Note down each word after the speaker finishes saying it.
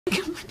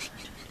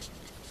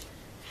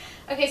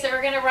Okay, so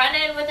we're going to run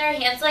in with our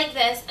hands like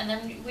this, and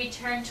then we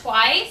turn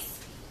twice.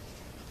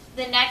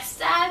 The next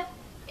step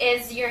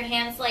is your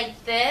hands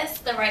like this,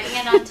 the right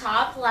hand on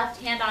top, left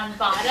hand on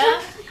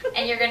bottom,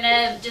 and you're going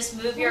to just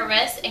move your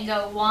wrist and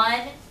go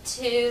 1,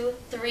 2,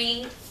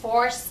 3,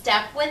 4,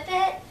 step with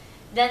it,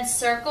 then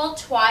circle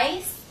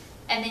twice,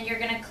 and then you're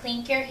going to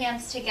clink your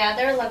hands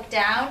together, look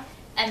down,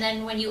 and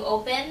then when you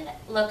open,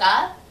 look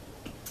up.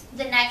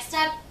 The next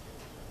step,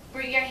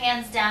 bring your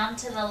hands down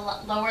to the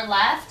lower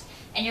left,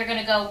 and you're going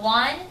to go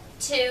 1,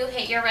 2,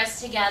 hit your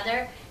wrists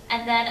together,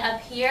 and then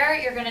up here,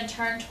 you're going to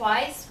turn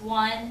twice,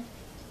 1,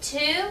 2,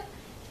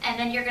 and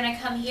then you're going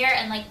to come here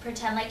and like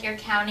pretend like you're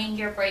counting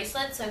your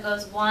bracelet. So it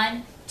goes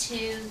 1,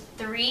 2,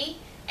 3,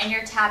 and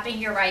you're tapping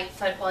your right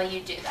foot while you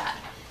do that.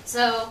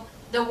 So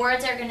the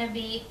words are going to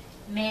be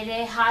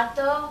Mere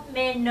haathon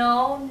mein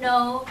no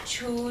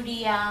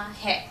churiyan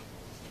hai.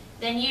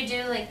 Then you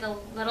do like the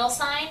little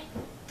sign,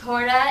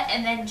 thoda,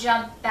 and then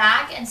jump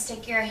back and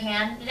stick your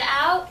hand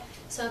out.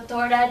 So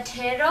thoda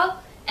tero,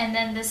 and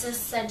then this is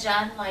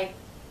sajan, like,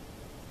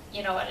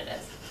 you know what it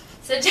is.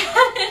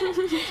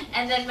 Sajan.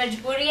 And then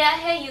majburiya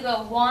hai, you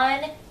go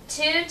 1,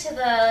 2 to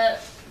the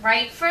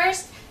right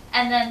first,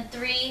 and then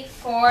 3,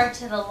 4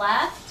 to the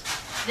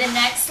left. The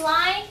next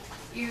line,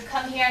 you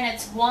come here and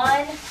it's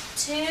 1,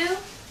 2,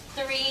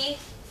 3,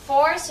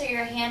 4, so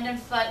your hand and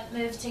foot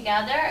move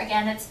together.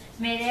 Again, it's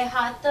mere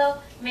haathon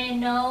mein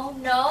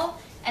no,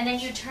 and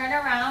then you turn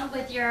around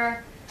with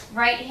your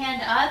right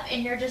hand up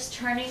and you're just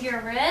turning your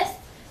wrist,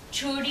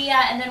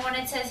 churiya, and then when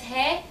it says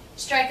hey,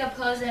 strike a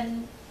pose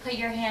and put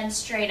your hand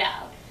straight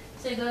out.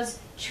 So it goes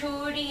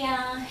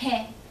churiyan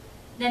hai.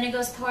 Then it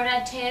goes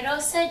thoda tero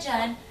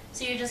sajan,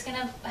 so you're just going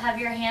to have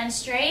your hand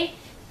straight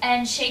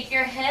and shake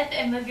your hip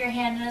and move your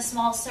hand in a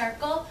small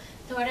circle,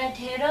 thoda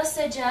tero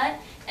sajan.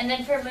 And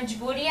then for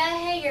majburiya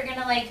hai, you're going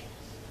to like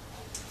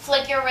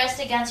flick your wrist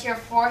against your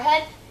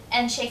forehead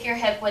and shake your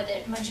hip with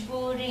it,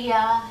 majburiya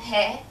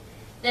hai.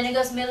 Then it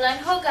goes milan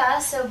hoga,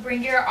 so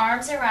bring your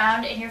arms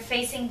around and you're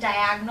facing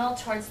diagonal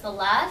towards the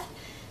left.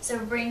 So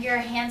bring your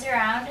hands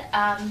around,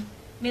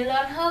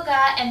 milan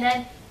hoga, and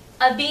then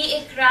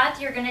abhi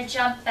ikrat, you're going to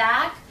jump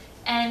back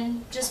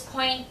and just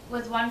point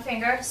with one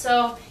finger.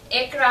 So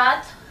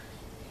ikrat,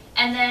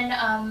 and then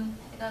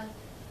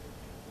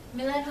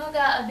milan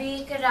hoga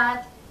abhi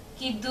ikrat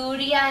ki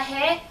duriya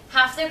hai.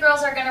 Half the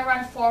girls are going to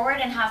run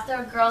forward and half the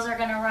girls are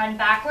going to run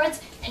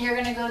backwards, and you're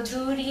going to go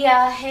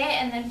duriya hai,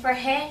 and then for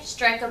hai,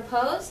 strike a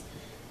pose.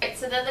 Right,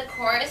 so then the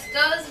chorus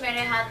goes,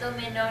 Mere haathon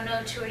mein no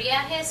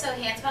churiyan hai, so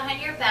hands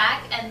behind your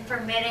back, and for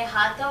Mere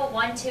haathon,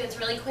 1, 2, it's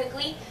really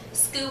quickly,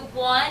 scoop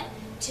 1,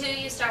 2,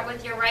 you start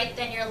with your right,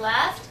 then your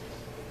left.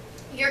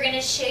 You're going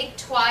to shake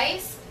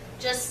twice,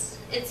 just,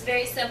 it's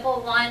very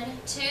simple, 1,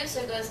 2,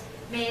 so it goes,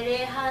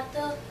 Mere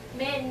haathon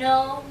mein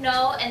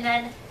no, and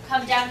then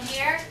come down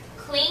here,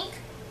 clink,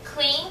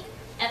 clink,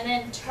 and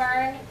then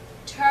turn,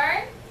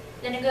 turn.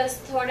 Then it goes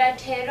thoda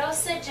tero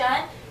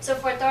sajan. So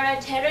for thoda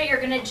tero,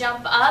 you're going to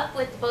jump up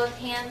with both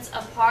hands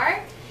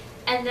apart.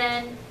 And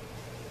then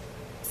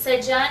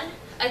sajan,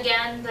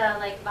 again, the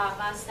like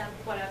baba step,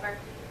 whatever,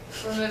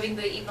 removing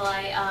the evil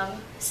eye.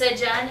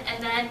 Sajan,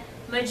 and then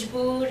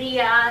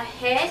majburiya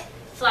hai,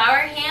 flower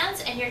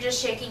hands, and you're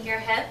just shaking your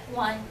hip.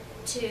 1,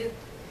 2,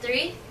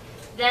 3.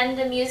 Then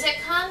the music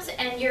comes,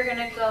 and you're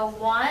going to go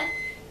 1,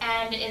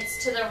 and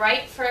it's to the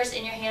right first,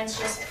 and your hands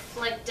just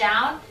flick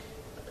down.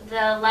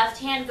 The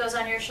left hand goes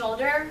on your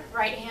shoulder,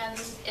 right hand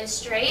is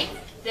straight.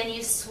 Then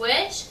you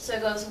switch, so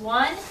it goes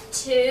 1,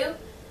 2,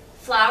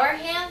 flower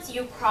hands,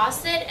 you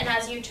cross it, and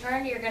as you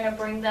turn, you're going to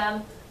bring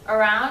them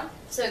around.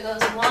 So it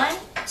goes 1,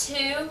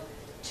 2,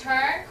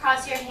 turn,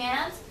 cross your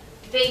hands,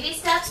 baby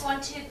steps,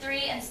 1, 2, 3,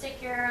 and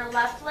stick your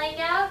left leg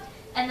out,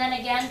 and then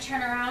again,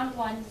 turn around,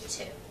 1,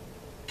 2.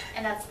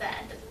 And that's the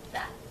end of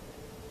that.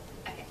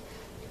 Okay.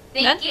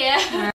 Thank you.